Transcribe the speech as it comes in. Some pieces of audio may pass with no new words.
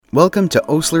Welcome to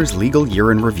Osler's Legal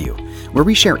Year in Review, where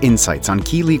we share insights on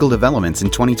key legal developments in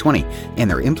 2020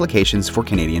 and their implications for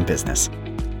Canadian business.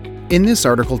 In this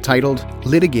article titled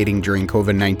Litigating During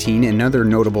COVID-19 and Other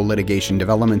Notable Litigation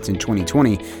Developments in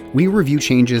 2020, we review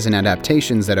changes and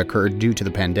adaptations that occurred due to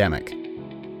the pandemic.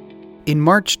 In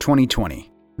March 2020,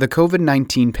 the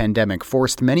COVID-19 pandemic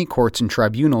forced many courts and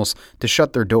tribunals to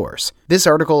shut their doors. This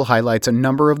article highlights a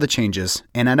number of the changes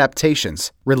and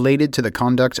adaptations related to the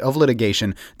conduct of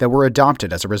litigation that were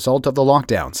adopted as a result of the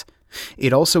lockdowns.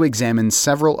 It also examines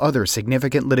several other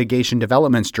significant litigation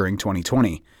developments during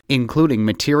 2020, including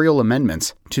material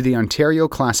amendments to the Ontario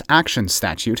Class Action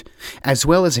Statute, as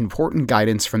well as important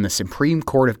guidance from the Supreme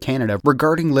Court of Canada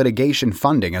regarding litigation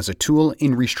funding as a tool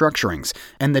in restructurings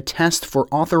and the test for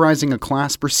authorizing a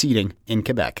class proceeding in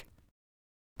Quebec.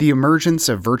 The emergence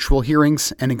of virtual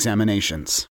hearings and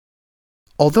examinations.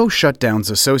 Although shutdowns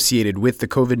associated with the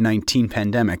COVID-19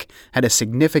 pandemic had a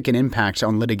significant impact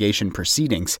on litigation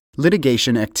proceedings,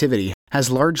 litigation activity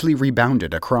has largely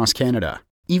rebounded across Canada,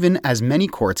 even as many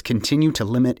courts continue to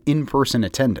limit in-person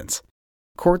attendance.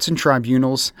 Courts and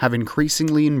tribunals have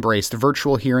increasingly embraced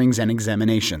virtual hearings and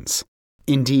examinations.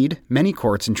 Indeed, many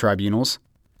courts and tribunals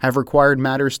have required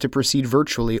matters to proceed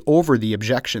virtually over the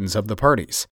objections of the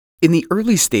parties. In the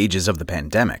early stages of the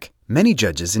pandemic, many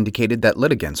judges indicated that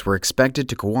litigants were expected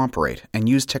to cooperate and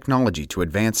use technology to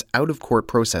advance out-of-court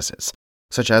processes,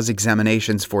 such as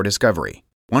examinations for discovery.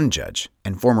 One judge,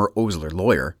 and former Osler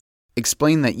lawyer,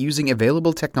 explained that using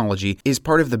available technology is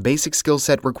part of the basic skill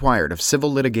set required of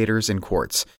civil litigators in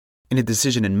courts. In a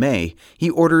decision in May, he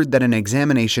ordered that an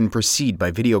examination proceed by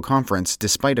video conference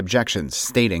despite objections,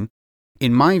 stating,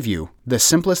 "In my view, the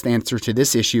simplest answer to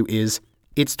this issue is,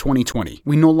 it's 2020.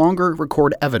 We no longer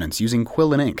record evidence using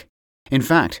quill and ink. In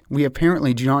fact, we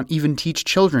apparently do not even teach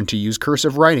children to use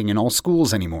cursive writing in all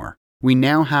schools anymore. We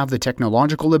now have the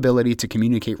technological ability to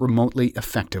communicate remotely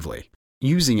effectively.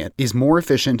 Using it is more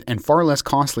efficient and far less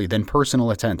costly than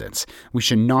personal attendance. We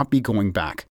should not be going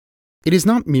back." It is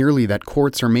not merely that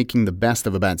courts are making the best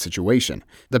of a bad situation.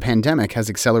 The pandemic has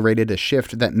accelerated a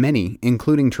shift that many,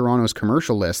 including Toronto's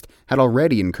commercial list, had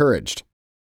already encouraged.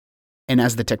 And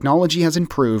as the technology has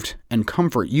improved and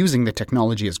comfort using the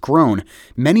technology has grown,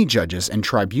 many judges and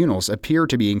tribunals appear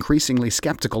to be increasingly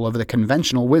skeptical of the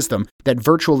conventional wisdom that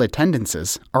virtual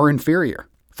attendances are inferior.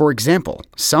 For example,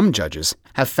 some judges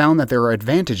have found that there are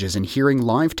advantages in hearing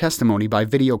live testimony by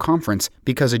video conference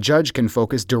because a judge can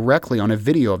focus directly on a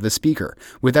video of the speaker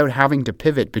without having to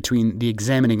pivot between the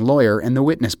examining lawyer and the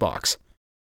witness box.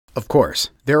 Of course,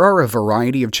 there are a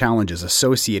variety of challenges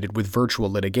associated with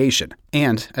virtual litigation,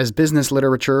 and, as business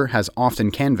literature has often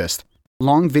canvassed,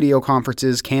 long video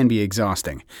conferences can be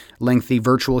exhausting. Lengthy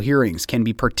virtual hearings can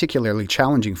be particularly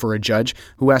challenging for a judge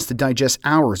who has to digest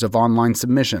hours of online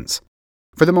submissions.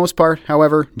 For the most part,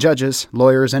 however, judges,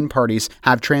 lawyers, and parties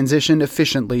have transitioned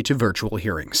efficiently to virtual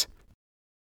hearings.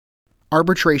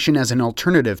 Arbitration as an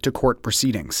alternative to court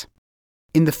proceedings.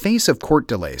 In the face of court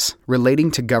delays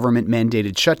relating to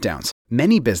government-mandated shutdowns,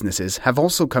 many businesses have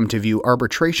also come to view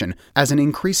arbitration as an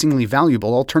increasingly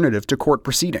valuable alternative to court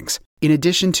proceedings. In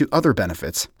addition to other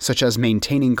benefits, such as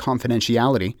maintaining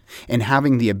confidentiality and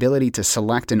having the ability to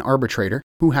select an arbitrator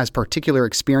who has particular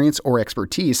experience or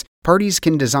expertise, parties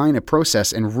can design a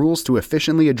process and rules to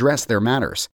efficiently address their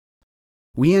matters.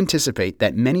 We anticipate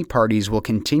that many parties will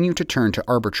continue to turn to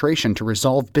arbitration to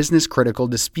resolve business-critical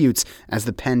disputes as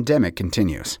the pandemic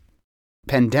continues.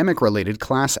 Pandemic-related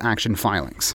class action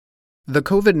filings. The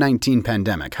COVID-19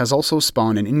 pandemic has also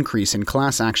spawned an increase in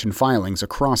class action filings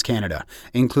across Canada,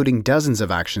 including dozens of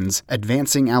actions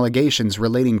advancing allegations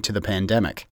relating to the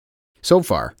pandemic. So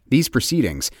far, these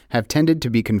proceedings have tended to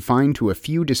be confined to a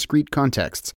few discrete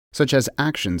contexts, such as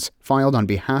actions filed on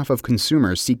behalf of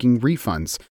consumers seeking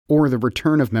refunds or the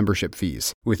return of membership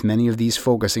fees, with many of these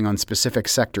focusing on specific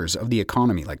sectors of the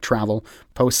economy like travel,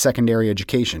 post-secondary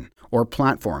education, or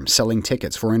platforms selling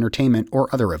tickets for entertainment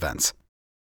or other events.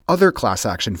 Other class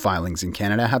action filings in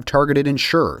Canada have targeted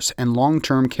insurers and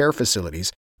long-term care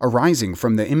facilities arising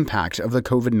from the impact of the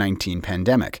COVID-19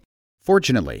 pandemic.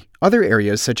 Fortunately, other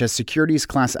areas such as securities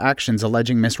class actions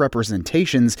alleging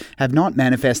misrepresentations have not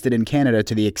manifested in Canada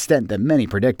to the extent that many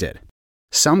predicted.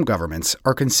 Some governments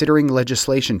are considering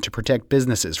legislation to protect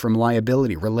businesses from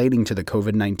liability relating to the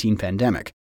COVID-19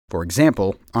 pandemic. For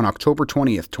example, on October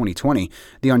 20th, 2020,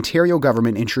 the Ontario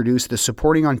government introduced the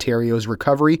Supporting Ontario's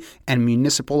Recovery and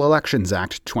Municipal Elections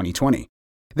Act 2020.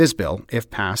 This bill, if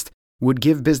passed, would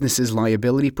give businesses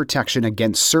liability protection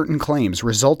against certain claims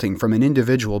resulting from an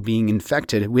individual being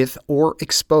infected with or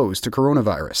exposed to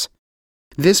coronavirus.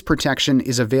 This protection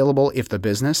is available if the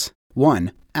business,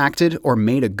 1. Acted or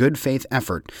made a good faith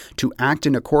effort to act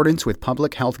in accordance with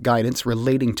public health guidance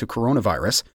relating to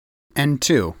coronavirus, and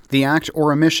 2. The act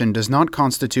or omission does not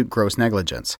constitute gross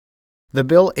negligence. The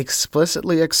bill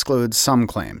explicitly excludes some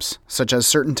claims, such as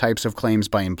certain types of claims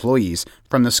by employees,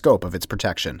 from the scope of its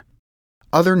protection.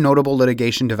 Other notable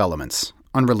litigation developments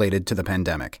unrelated to the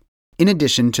pandemic. In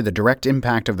addition to the direct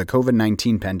impact of the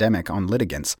COVID-19 pandemic on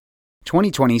litigants,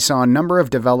 2020 saw a number of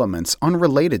developments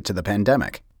unrelated to the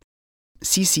pandemic.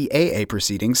 CCAA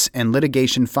proceedings and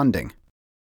litigation funding.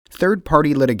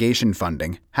 Third-party litigation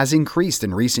funding has increased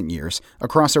in recent years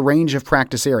across a range of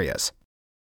practice areas.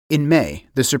 In May,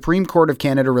 the Supreme Court of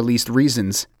Canada released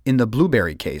reasons in the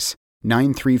Blueberry case,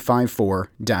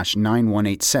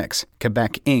 9354-9186,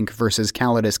 Quebec Inc. v.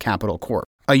 Calidus Capital Corp.,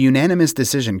 a unanimous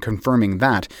decision confirming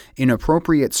that, in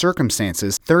appropriate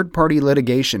circumstances, third-party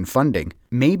litigation funding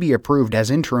may be approved as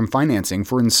interim financing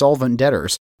for insolvent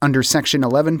debtors under Section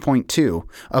 11.2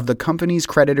 of the Companies'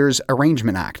 Creditors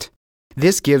Arrangement Act.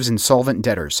 This gives insolvent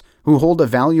debtors who hold a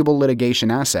valuable litigation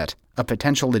asset a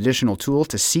potential additional tool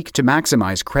to seek to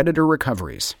maximize creditor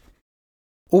recoveries.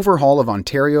 Overhaul of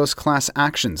Ontario's Class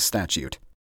Actions Statute.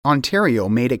 Ontario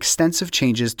made extensive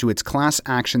changes to its Class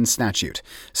Action Statute.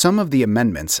 Some of the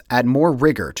amendments add more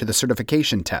rigor to the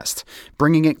certification test,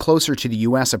 bringing it closer to the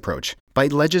U.S. approach by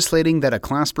legislating that a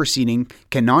class proceeding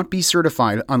cannot be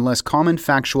certified unless common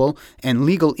factual and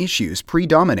legal issues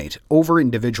predominate over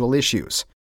individual issues.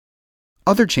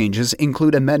 Other changes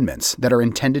include amendments that are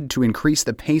intended to increase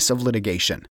the pace of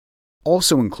litigation.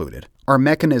 Also included are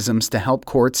mechanisms to help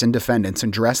courts and defendants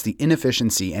address the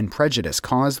inefficiency and prejudice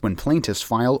caused when plaintiffs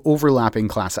file overlapping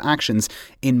class actions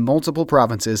in multiple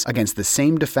provinces against the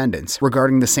same defendants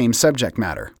regarding the same subject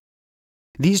matter.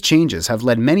 These changes have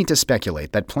led many to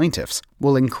speculate that plaintiffs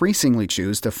will increasingly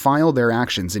choose to file their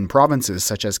actions in provinces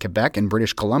such as Quebec and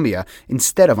British Columbia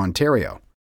instead of Ontario.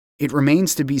 It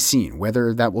remains to be seen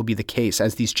whether that will be the case,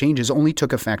 as these changes only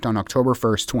took effect on October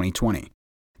 1, 2020.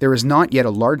 There is not yet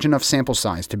a large enough sample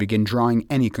size to begin drawing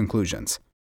any conclusions.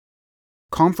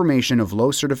 Confirmation of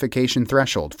low certification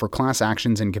threshold for class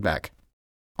actions in Quebec.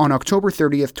 On October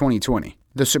 30, 2020,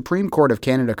 the Supreme Court of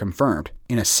Canada confirmed,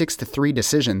 in a 6-3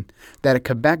 decision, that a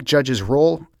Quebec judge's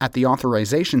role at the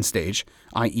authorization stage,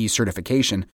 i.e.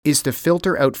 certification, is to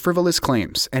filter out frivolous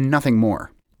claims and nothing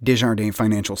more. Desjardins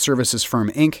Financial Services Firm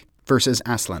Inc. versus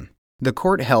Aslan. The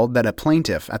court held that a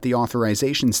plaintiff at the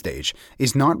authorization stage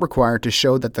is not required to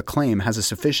show that the claim has a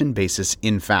sufficient basis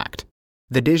in fact.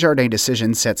 The Desjardins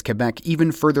decision sets Quebec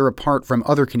even further apart from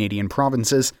other Canadian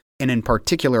provinces, and in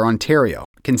particular Ontario,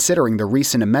 considering the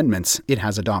recent amendments it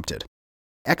has adopted.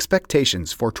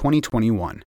 Expectations for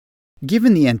 2021.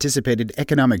 Given the anticipated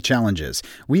economic challenges,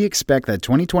 we expect that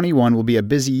 2021 will be a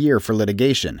busy year for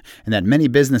litigation, and that many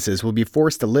businesses will be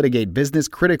forced to litigate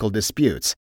business-critical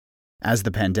disputes. As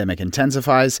the pandemic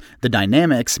intensifies, the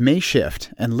dynamics may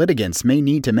shift, and litigants may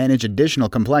need to manage additional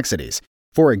complexities.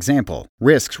 For example,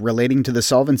 risks relating to the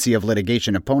solvency of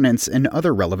litigation opponents and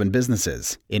other relevant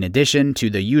businesses, in addition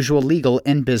to the usual legal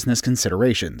and business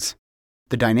considerations.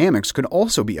 The dynamics could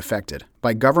also be affected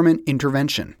by government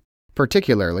intervention,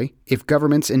 particularly if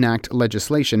governments enact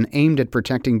legislation aimed at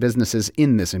protecting businesses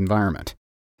in this environment.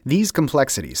 These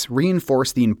complexities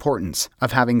reinforce the importance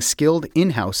of having skilled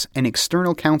in-house and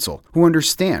external counsel who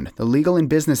understand the legal and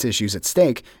business issues at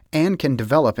stake and can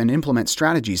develop and implement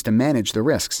strategies to manage the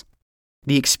risks.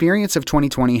 The experience of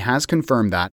 2020 has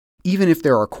confirmed that, even if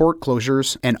there are court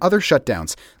closures and other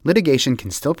shutdowns, litigation can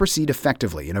still proceed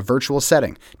effectively in a virtual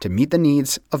setting to meet the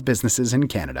needs of businesses in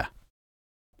Canada.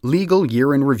 Legal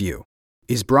Year in Review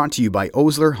is brought to you by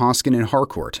Osler, Hoskin &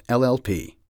 Harcourt,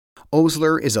 LLP.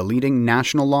 Osler is a leading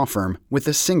national law firm with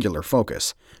a singular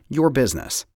focus: your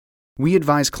business. We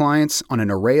advise clients on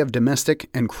an array of domestic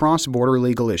and cross-border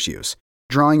legal issues,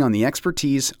 drawing on the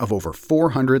expertise of over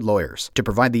 400 lawyers to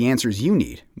provide the answers you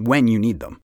need when you need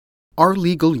them. Our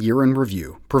Legal Year in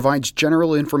Review provides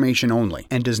general information only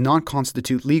and does not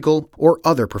constitute legal or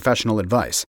other professional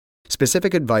advice.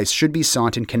 Specific advice should be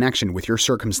sought in connection with your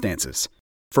circumstances.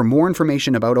 For more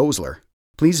information about Osler,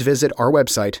 please visit our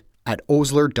website at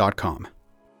osler.com.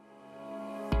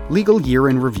 Legal Year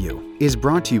in Review is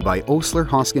brought to you by Osler,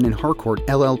 Hoskin & Harcourt,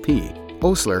 LLP.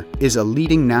 Osler is a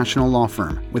leading national law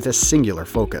firm with a singular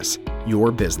focus: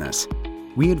 your business.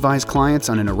 We advise clients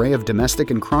on an array of domestic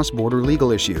and cross-border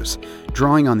legal issues,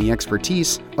 drawing on the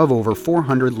expertise of over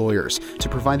 400 lawyers to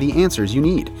provide the answers you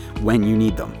need when you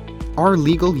need them. Our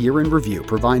Legal Year in Review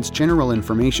provides general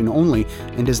information only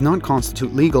and does not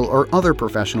constitute legal or other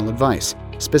professional advice.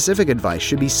 Specific advice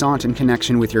should be sought in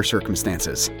connection with your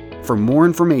circumstances. For more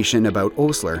information about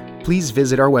Osler, please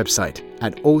visit our website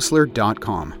at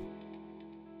osler.com.